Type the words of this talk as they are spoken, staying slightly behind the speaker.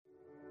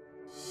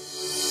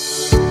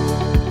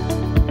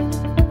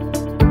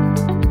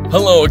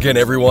Hello again,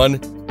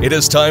 everyone. It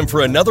is time for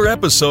another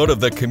episode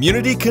of the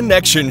Community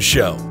Connection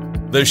Show,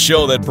 the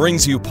show that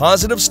brings you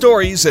positive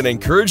stories and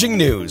encouraging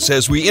news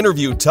as we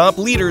interview top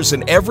leaders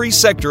in every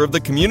sector of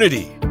the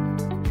community.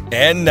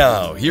 And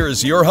now, here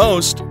is your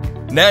host,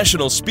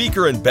 national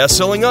speaker and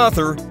best-selling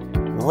author,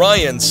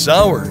 Ryan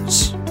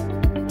Sowers.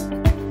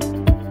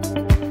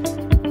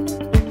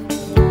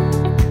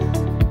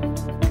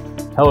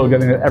 Hello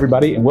again,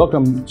 everybody, and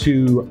welcome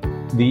to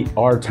the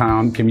Our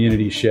Town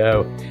Community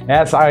Show.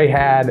 As I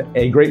had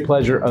a great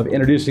pleasure of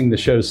introducing the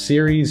show's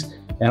series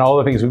and all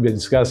the things we've been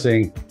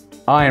discussing,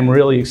 I am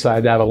really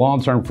excited to have a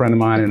long-term friend of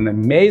mine, an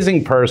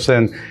amazing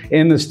person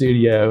in the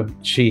studio.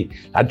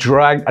 I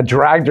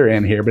dragged her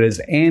in here, but it's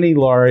Annie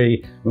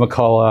Laurie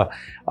McCullough,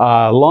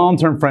 a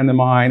long-term friend of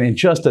mine and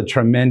just a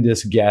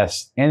tremendous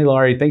guest. Annie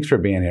Laurie, thanks for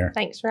being here.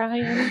 Thanks,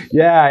 Ryan.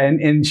 Yeah,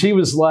 and she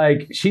was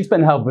like, she's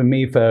been helping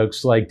me,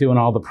 folks, like doing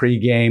all the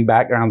pregame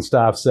background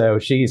stuff, so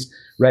she's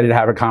ready to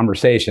have a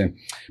conversation.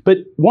 But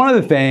one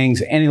of the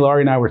things Annie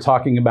Laurie and I were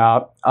talking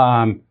about,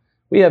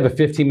 we have a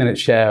 15-minute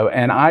show,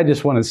 and I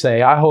just want to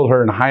say I hold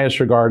her in highest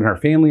regard and her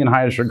family in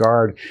highest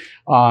regard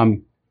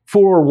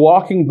for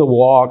walking the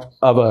walk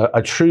of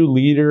a true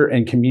leader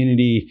and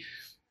community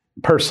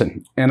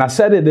person. And I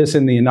said this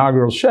in the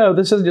inaugural show.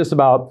 This isn't just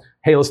about,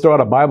 hey, let's throw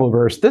out a Bible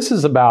verse. This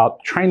is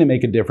about trying to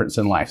make a difference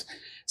in life.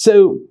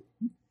 So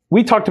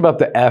we talked about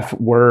the F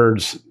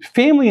words,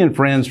 family and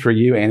friends for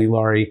you, Annie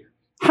Laurie.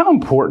 How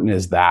important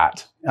is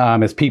that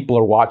as people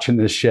are watching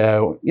this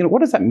show? You know,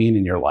 what does that mean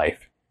in your life?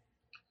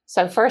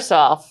 So first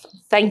off,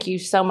 thank you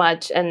so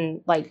much.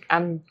 And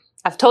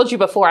I've told you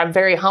before, I'm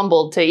very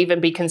humbled to even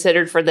be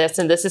considered for this.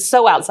 And this is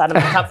so outside of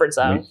my comfort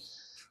zone.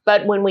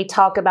 But when we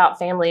talk about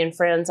family and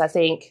friends, I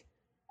think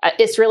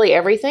it's really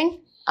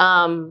everything.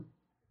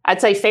 I'd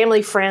say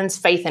family, friends,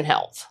 faith, and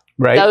health.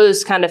 Right.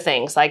 Those kind of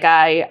things. Like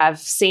I've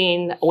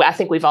seen, I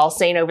think we've all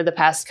seen over the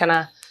past kind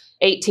of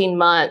 18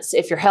 months,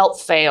 if your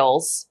health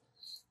fails,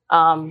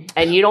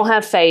 and you don't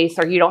have faith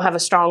or you don't have a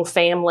strong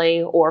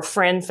family or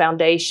friend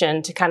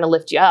foundation to kind of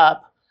lift you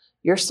up,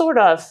 you're sort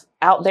of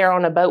out there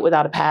on a boat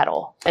without a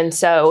paddle. And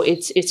so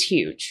it's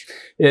huge.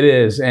 It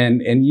is.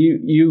 And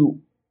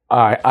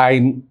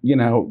I,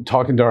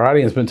 talking to our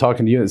audience, been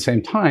talking to you at the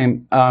same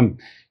time.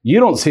 You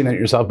don't see that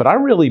yourself, but I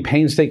really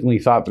painstakingly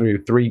thought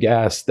through 3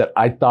 guests that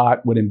I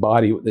thought would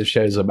embody what this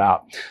show's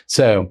about.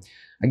 So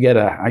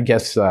I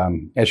guess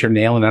as you're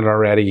nailing it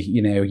already,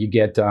 you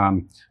get,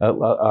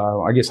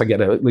 I guess I get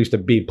at least a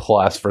B+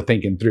 for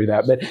thinking through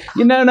that. But,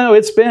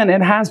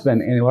 it has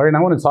been, Annie Laurie, and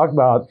I want to talk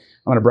about,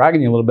 I'm going to brag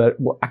on you a little bit.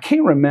 Well, I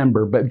can't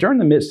remember, but during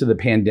the midst of the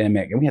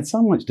pandemic, and we had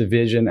so much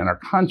division in our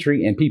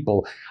country and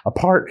people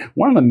apart,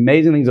 one of the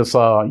amazing things I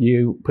saw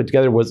you put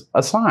together was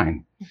a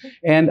sign. Mm-hmm.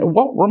 And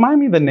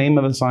remind me the name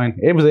of the sign.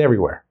 It was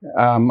everywhere.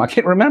 I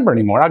can't remember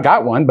anymore. I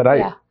got one, but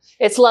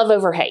it's Love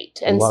Over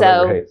Hate. And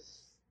so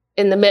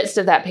in the midst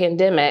of that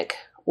pandemic,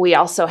 we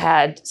also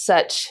had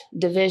such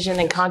division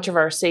and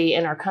controversy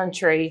in our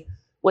country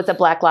with the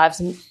Black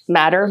Lives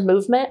Matter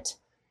movement.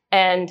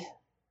 And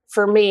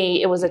for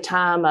me, it was a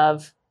time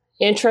of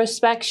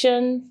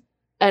introspection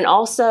and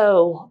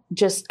also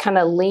just kind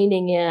of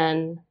leaning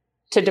in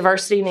to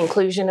diversity and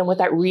inclusion and what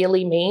that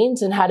really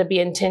means and how to be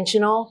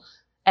intentional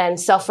and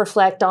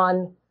self-reflect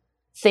on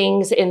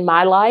things in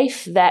my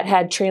life that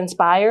had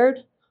transpired.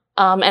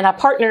 And I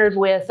partnered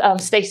with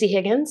Stacey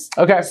Higgins.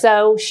 Okay.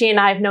 So she and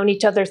I have known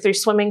each other through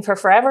swimming for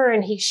forever,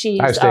 and she's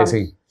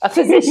a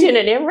physician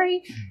at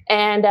Emory.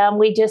 And I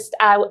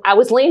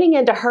was leaning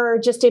into her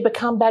just to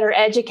become better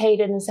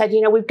educated and said,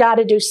 we've got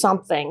to do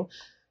something.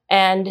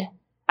 And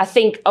I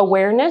think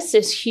awareness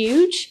is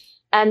huge.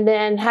 And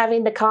then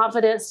having the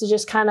confidence to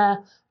just kind of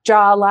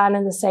draw a line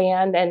in the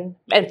sand and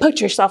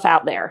put yourself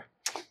out there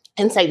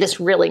and say, this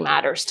really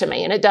matters to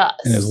me. And it does.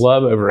 And it's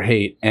Love Over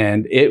Hate.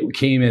 And it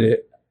came in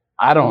it.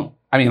 On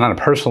a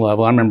personal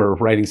level, I remember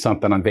writing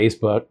something on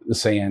Facebook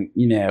saying,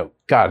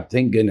 God,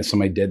 thank goodness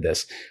somebody did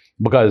this,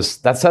 because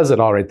that says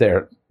it all right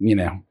there.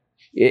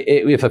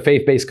 If a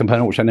faith-based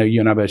component, which I know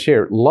you and I both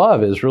share,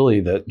 love is really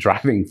the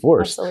driving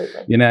force.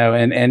 Absolutely.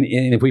 And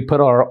if we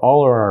put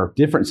all our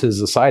differences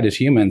aside as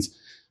humans,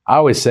 I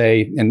always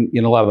say, and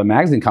a lot of the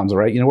magazine comments are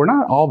right, we're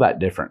not all that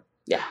different.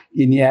 Yeah.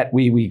 And yet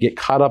we get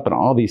caught up in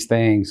all these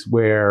things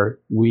where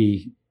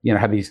we,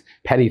 have these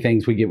petty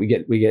things we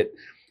get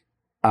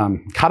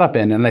caught up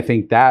in. And I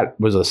think that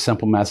was a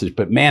simple message,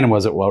 but man,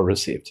 was it well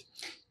received.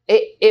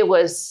 It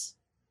was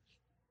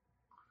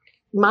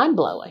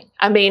mind-blowing.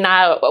 I mean,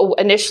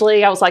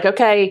 initially I was like,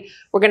 okay,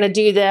 we're going to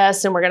do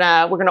this and we're going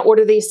to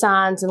order these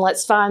signs and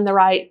let's find the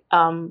right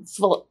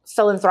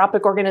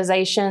philanthropic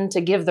organization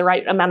to give the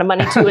right amount of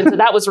money to. And so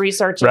that was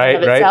research in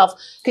and of itself,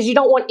 because you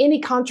don't want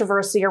any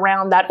controversy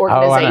around that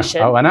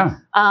organization. Oh, I know.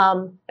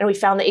 And we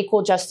found the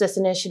Equal Justice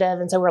Initiative.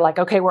 And so we're like,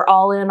 okay, we're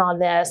all in on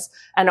this.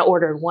 And I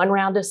ordered 1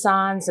 round of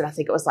signs, and I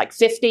think it was like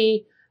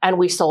 50. and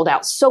we sold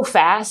out so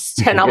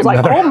fast. And I was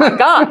like, oh my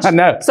gosh. I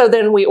know. So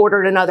then we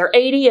ordered another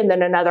 80 and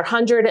then another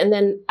 100. And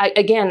then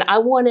I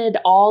wanted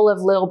all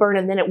of Lilburn,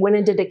 and then it went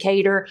into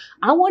Decatur.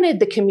 I wanted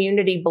the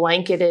community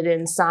blanketed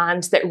in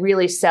signs that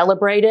really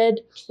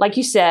celebrated. Like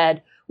you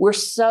said, we're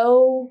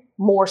so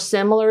more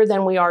similar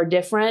than we are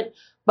different.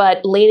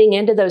 But leaning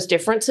into those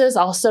differences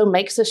also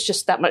makes us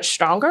just that much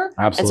stronger.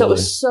 Absolutely. And so it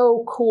was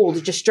so cool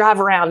to just drive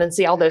around and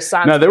see all those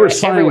signs. No, there were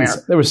signs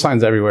everywhere. There were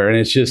signs everywhere. And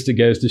it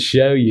goes to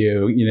show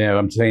you,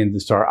 I'm saying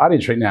this to our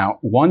audience right now,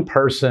 one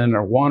person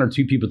or one or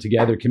two people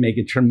together can make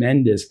a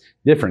tremendous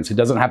difference. It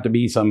doesn't have to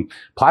be some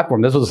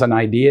platform. This was an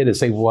idea to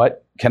say,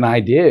 what can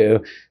I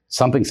do?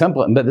 Something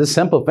simple. But this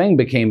simple thing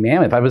became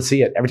mammoth. I would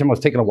see it every time I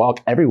was taking a walk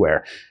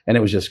everywhere. And it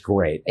was just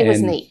great. It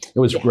was neat. It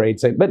was great.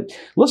 But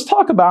let's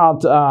talk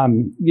about,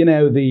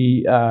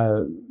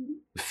 the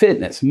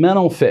fitness,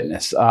 mental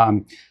fitness,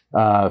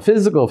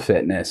 physical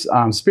fitness,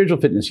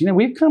 spiritual fitness.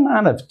 We've come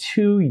out of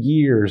 2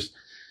 years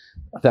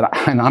that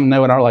I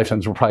know in our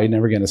lifetimes we're probably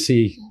never going to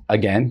see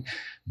again,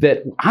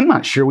 that I'm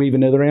not sure we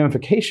even know the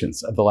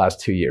ramifications of the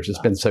last 2 years. It's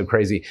been so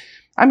crazy.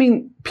 I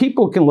mean,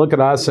 people can look at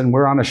us and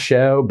we're on a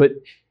show, but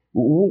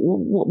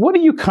what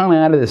do you come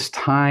out of this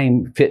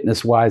time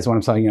fitness-wise when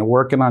I'm saying,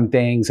 working on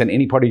things and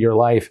any part of your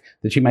life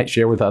that you might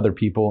share with other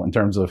people in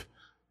terms of,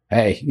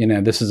 hey,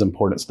 this is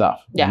important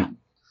stuff? Yeah.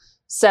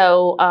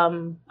 So,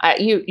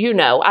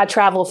 I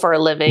travel for a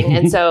living.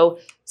 And so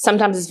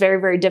sometimes it's very,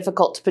 very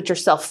difficult to put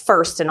yourself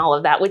first in all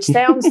of that, which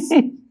sounds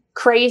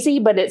crazy,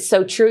 but it's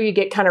so true. You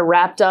get kind of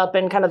wrapped up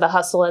in kind of the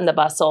hustle and the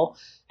bustle.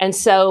 And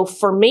so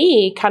for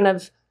me, kind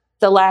of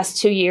the last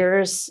 2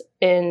 years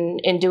in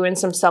doing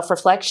some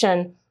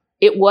self-reflection,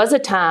 it was a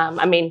time.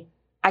 I mean,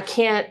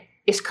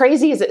 as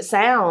crazy as it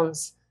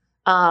sounds,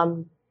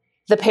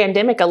 the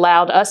pandemic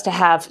allowed us to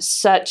have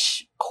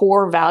such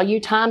core value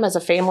time as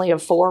a family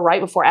of 4 right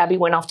before Abby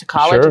went off to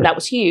college. Sure. And that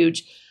was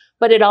huge.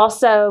 But it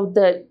also,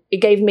 it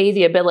gave me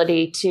the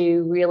ability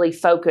to really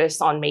focus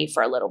on me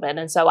for a little bit.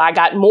 And so I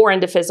got more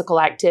into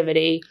physical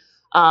activity.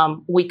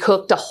 We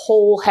cooked a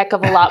whole heck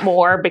of a lot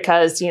more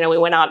because, we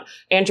went out.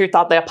 Andrew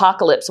thought the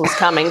apocalypse was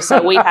coming,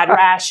 so we had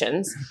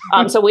rations.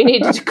 So we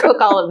needed to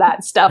cook all of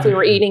that stuff. We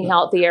were eating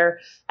healthier.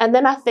 And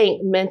then I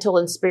think mental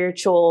and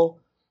spiritual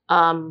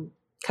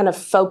kind of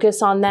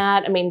focus on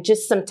that. I mean,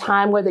 just some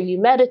time, whether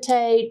you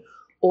meditate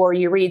or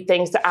you read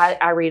things.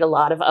 I read a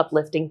lot of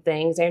uplifting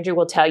things. Andrew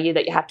will tell you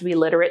that you have to be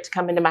literate to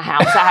come into my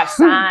house. I have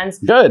signs.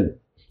 Good.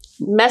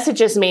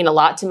 Messages mean a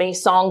lot to me.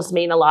 Songs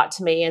mean a lot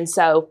to me. And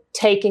so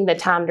taking the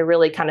time to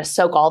really kind of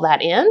soak all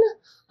that in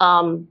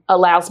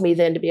allows me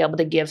then to be able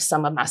to give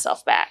some of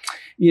myself back.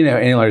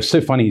 Annie, it's so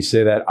funny you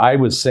say that. I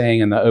was saying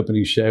in the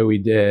opening show we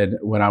did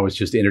when I was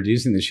just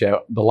introducing the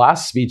show, the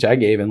last speech I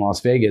gave in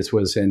Las Vegas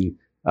was in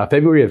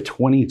February of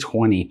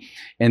 2020.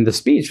 And the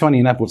speech, funny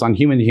enough, was on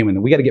human to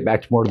human. We got to get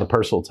back to more to the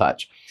personal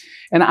touch.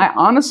 And I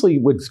honestly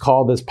would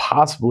call this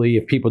possibly,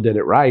 if people did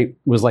it right,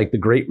 was like the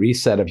great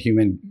reset of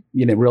human,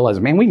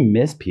 realizing, man, we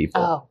miss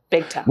people. Oh,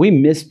 big time. We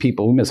miss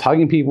people. We miss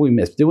hugging people. We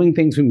miss doing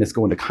things. We miss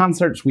going to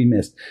concerts. We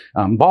missed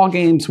ball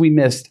games. We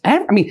missed,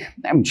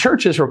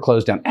 churches were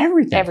closed down.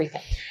 Everything.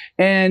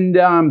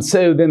 And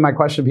so then my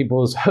question to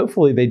people is,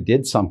 hopefully they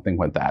did something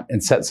with that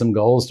and set some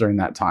goals during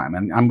that time.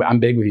 And I'm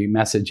big with you,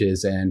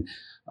 messages and,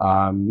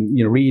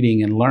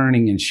 reading and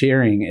learning and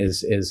sharing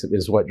is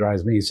what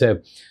drives me. So,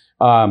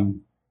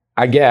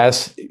 I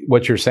guess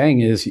what you're saying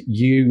is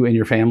you and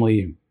your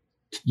family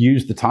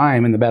use the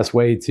time in the best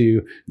way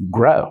to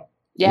grow,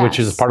 yes, which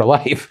is part of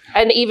life.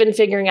 And even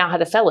figuring out how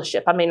to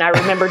fellowship. I mean, I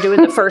remember doing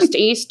the first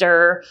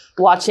Easter,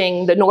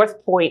 watching the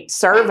North Point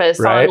service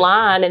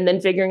online, and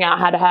then figuring out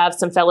how to have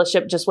some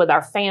fellowship just with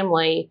our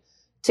family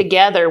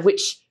together,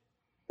 which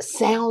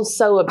sounds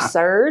so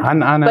absurd. I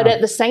know. But at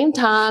the same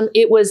time,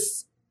 it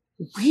was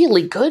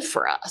really good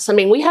for us. I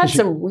mean, we had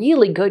some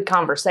really good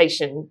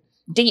conversation,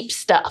 deep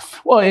stuff.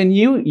 Well, and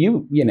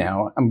you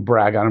I'm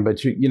bragging on it,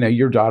 but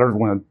your daughter's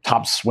one of the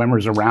top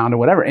swimmers around or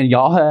whatever. And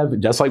y'all have,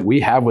 just like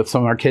we have with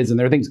some of our kids and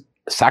their things,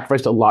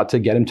 sacrificed a lot to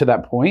get them to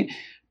that point.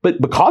 But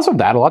because of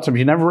that, a lot of times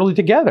you're never really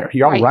together.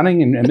 You're all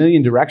running in a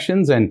million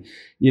directions. And,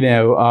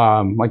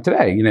 like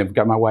today, I've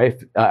got my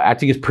wife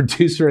acting as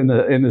producer in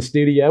the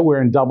studio.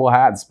 We're in double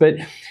hats. But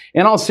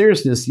in all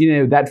seriousness,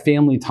 that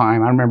family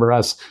time, I remember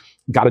us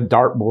got a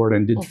dartboard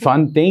and did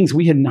fun things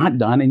we had not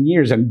done in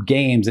years, and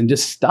games and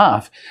just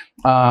stuff.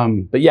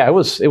 But yeah, it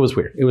was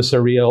weird. It was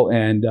surreal.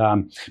 And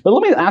but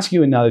let me ask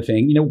you another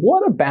thing.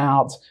 What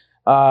about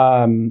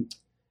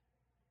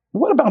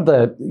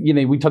the,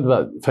 we talked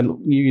about,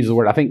 you use the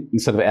word, I think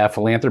instead of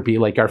philanthropy,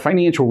 like our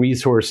financial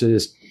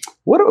resources.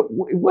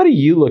 What do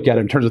you look at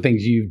in terms of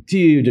things you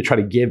do to try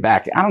to give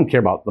back? I don't care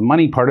about the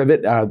money part of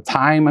it,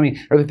 time. I mean,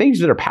 are there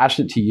things that are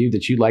passionate to you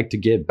that you'd like to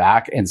give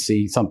back and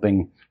see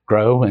something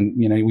grow? And,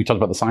 we talked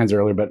about the signs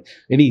earlier, but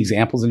any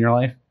examples in your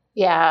life?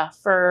 Yeah,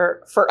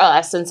 for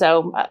us. And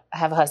so I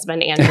have a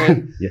husband,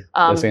 Andrew.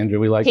 Yes, Andrew.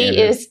 We like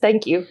Andrew.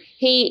 Thank you.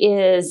 He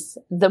is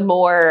the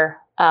more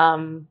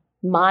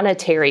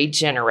monetary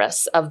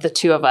generous of the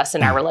two of us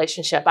in our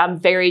relationship. I'm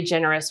very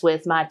generous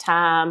with my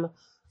time,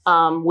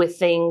 with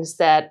things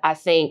that I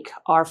think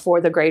are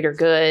for the greater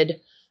good.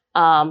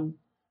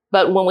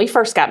 But when we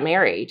first got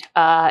married,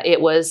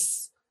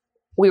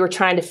 we were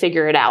trying to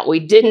figure it out. We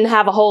didn't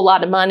have a whole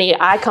lot of money.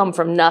 I come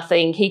from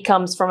nothing. He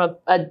comes from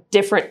a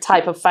different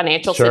type of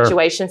financial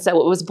situation. So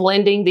it was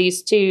blending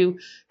these two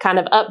kind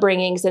of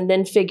upbringings and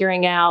then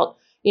figuring out,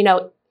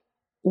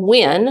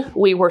 when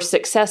we were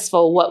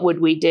successful, what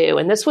would we do?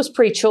 And this was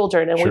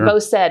pre-children. And we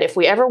both said, if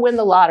we ever win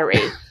the lottery,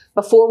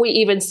 before we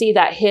even see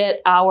that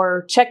hit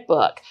our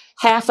checkbook,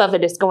 half of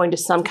it is going to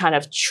some kind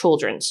of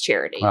children's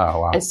charity.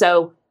 Oh, wow. And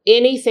so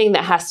anything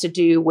that has to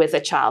do with a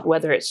child,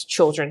 whether it's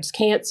children's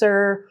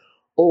cancer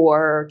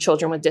or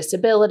children with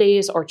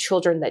disabilities or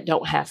children that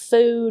don't have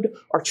food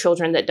or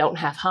children that don't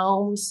have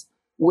homes,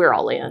 we're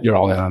all in. You're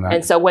all in on that.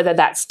 And so whether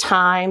that's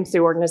time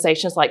through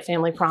organizations like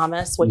Family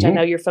Promise, which I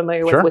know you're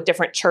familiar with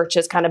different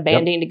churches kind of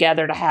banding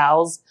together to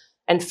house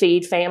and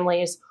feed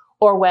families,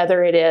 or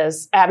whether it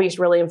is, Abby's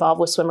really involved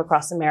with Swim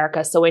Across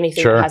America. So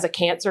anything that has a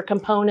cancer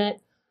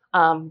component,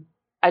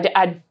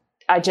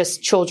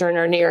 children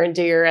are near and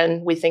dear,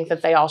 and we think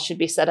that they all should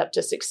be set up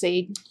to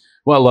succeed.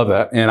 Well, I love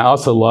that. And I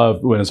also love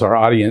when it's our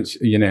audience,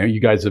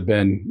 you guys have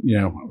been,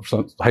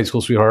 some high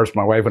school sweethearts.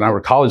 My wife and I were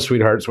college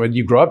sweethearts. When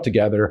you grow up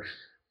together,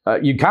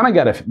 you kind of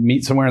got to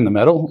meet somewhere in the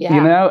middle,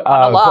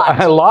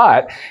 a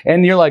lot.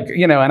 And you're like,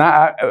 and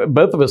I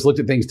both of us looked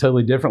at things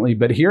totally differently,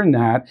 but hearing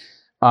that,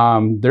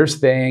 there's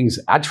things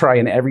I try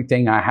in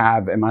everything I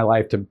have in my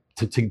life to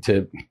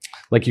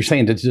like you're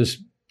saying, to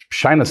just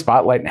shine a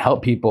spotlight and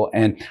help people.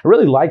 And I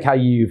really like how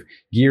you've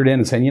geared in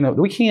and saying,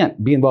 we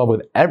can't be involved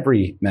with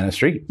every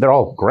ministry. They're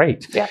all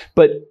great,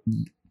 but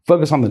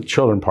focus on the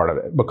children part of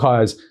it,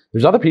 because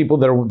there's other people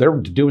that they're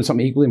doing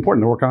something equally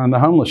important. They're working on the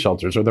homeless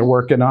shelters, or they're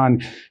working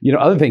on,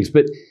 other things.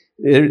 But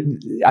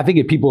I think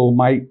if people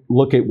might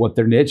look at what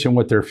their niche and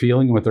what they're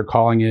feeling and what their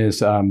calling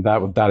is,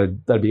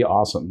 that'd be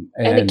awesome.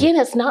 And again,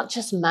 it's not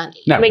just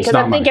money. No, because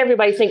I think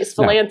everybody thinks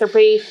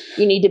philanthropy,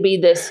 you need to be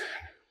this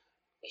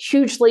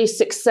hugely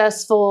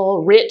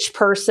successful, rich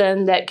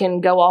person that can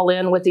go all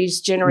in with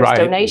these generous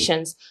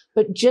donations.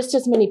 But just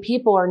as many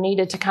people are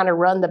needed to kind of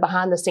run the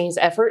behind the scenes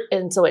effort.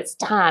 And so it's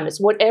time. It's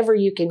whatever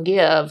you can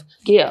give.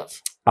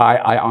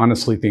 I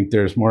honestly think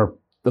there's more.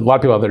 A lot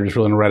of people out there just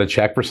really want to write a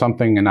check for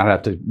something and not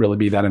have to really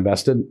be that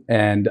invested.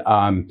 And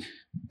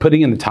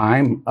putting in the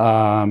time,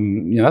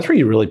 that's where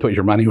you really put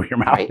your money where your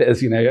mouth is,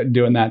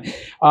 doing that.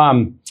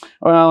 Well,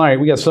 all right,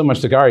 we got so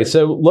much to go. All right,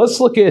 so let's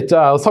look at,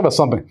 let's talk about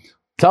something.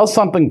 Tell us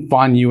something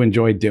fun you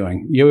enjoyed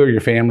doing, you or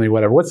your family,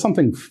 whatever. What's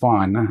something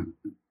fun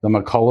the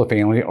McCullough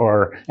family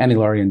or Annie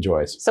Laurie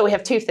enjoys? So we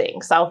have two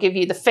things. I'll give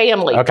you the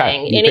family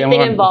thing.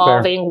 Anything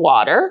involving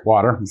water.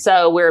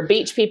 So we're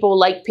beach people,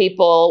 lake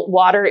people.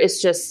 Water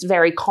is just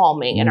very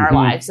calming in our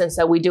lives. And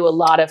so we do a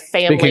lot of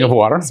family. Speaking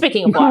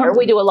of water,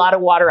 we do a lot of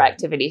water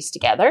activities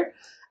together.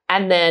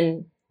 And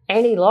then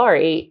Annie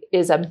Laurie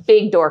is a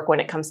big dork when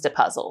it comes to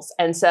puzzles.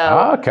 And so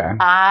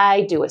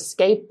I do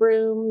escape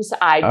rooms.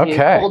 I do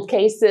cold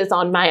cases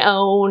on my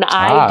own.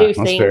 I do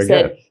things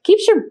that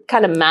keeps your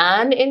kind of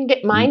mind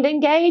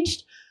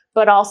engaged.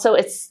 But also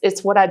it's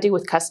what I do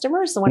with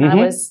customers. So when I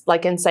was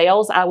like in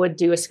sales, I would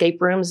do escape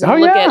rooms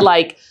and look at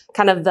like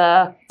kind of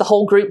the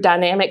whole group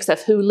dynamics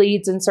of who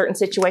leads in certain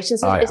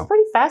situations. It's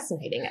pretty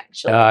fascinating,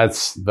 actually.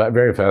 It's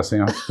very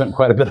fascinating. I've spent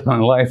quite a bit of my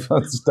life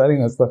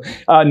studying that stuff.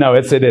 No,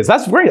 it is.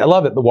 That's great. I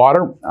love it. The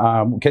water,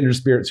 kindred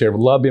spirits here.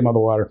 Love being by the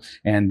water.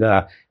 And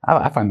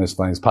I find those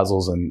things,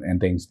 puzzles and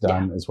things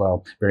done as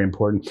well, very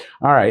important.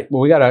 All right.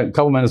 Well, we got a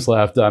couple minutes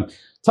left.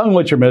 Tell me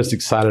what you're most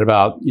excited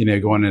about,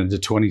 going into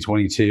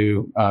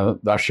 2022.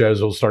 Our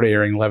shows will start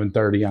airing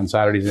 11:30 on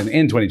Saturdays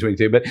in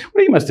 2022. But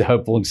what are you most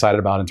hopeful and excited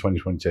about in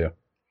 2022?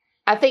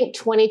 I think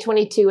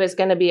 2022 is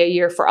going to be a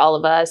year for all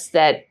of us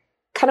that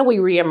kind of we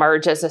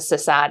reemerge as a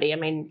society. I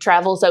mean,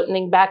 travel's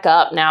opening back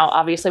up now.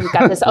 Obviously, we've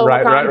got this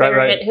Omicron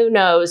variant. Who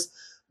knows?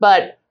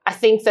 But I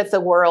think that the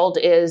world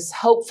is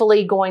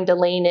hopefully going to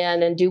lean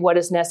in and do what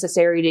is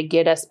necessary to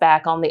get us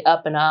back on the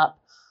up and up.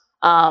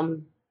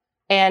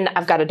 And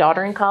I've got a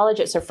daughter in college.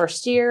 It's her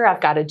first year.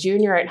 I've got a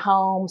junior at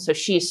home. So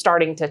she's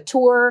starting to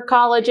tour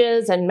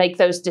colleges and make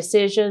those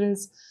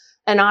decisions.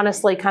 And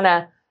honestly, kind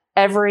of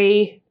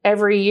every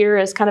year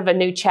is kind of a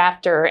new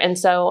chapter. And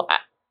so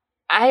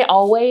I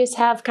always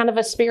have kind of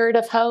a spirit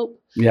of hope.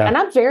 Yeah. And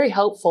I'm very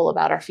hopeful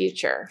about our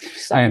future.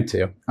 So. I am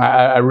too.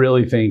 I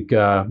really think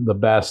the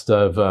best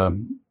of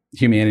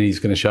humanity is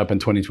going to show up in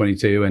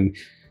 2022. And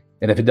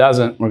if it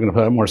doesn't, we're going to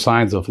put up more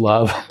signs of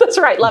love. That's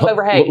right. Love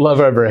over hate. Love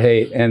over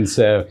hate. And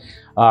so,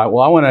 I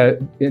want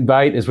to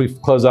invite, as we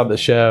close out the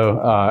show,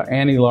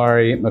 Annie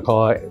Laurie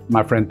McCullough,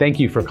 my friend, thank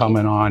you for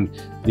coming on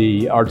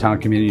the Our Town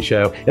Community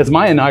Show. It's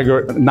my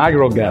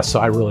inaugural guest,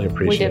 so I really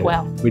appreciate it.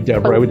 We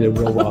did well. We did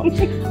real well.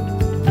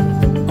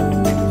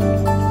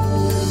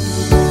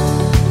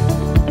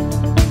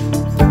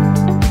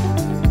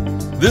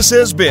 This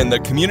has been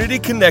the Community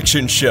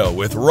Connection Show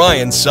with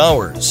Ryan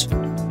Sowers.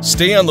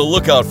 Stay on the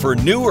lookout for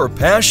new or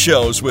past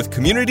shows with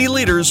community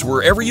leaders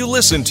wherever you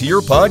listen to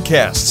your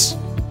podcasts.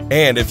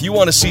 And if you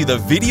want to see the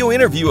video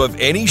interview of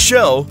any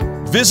show,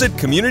 visit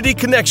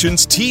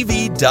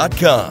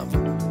communityconnectionstv.com.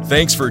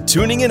 Thanks for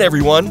tuning in,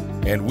 everyone,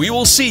 and we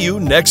will see you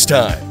next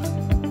time.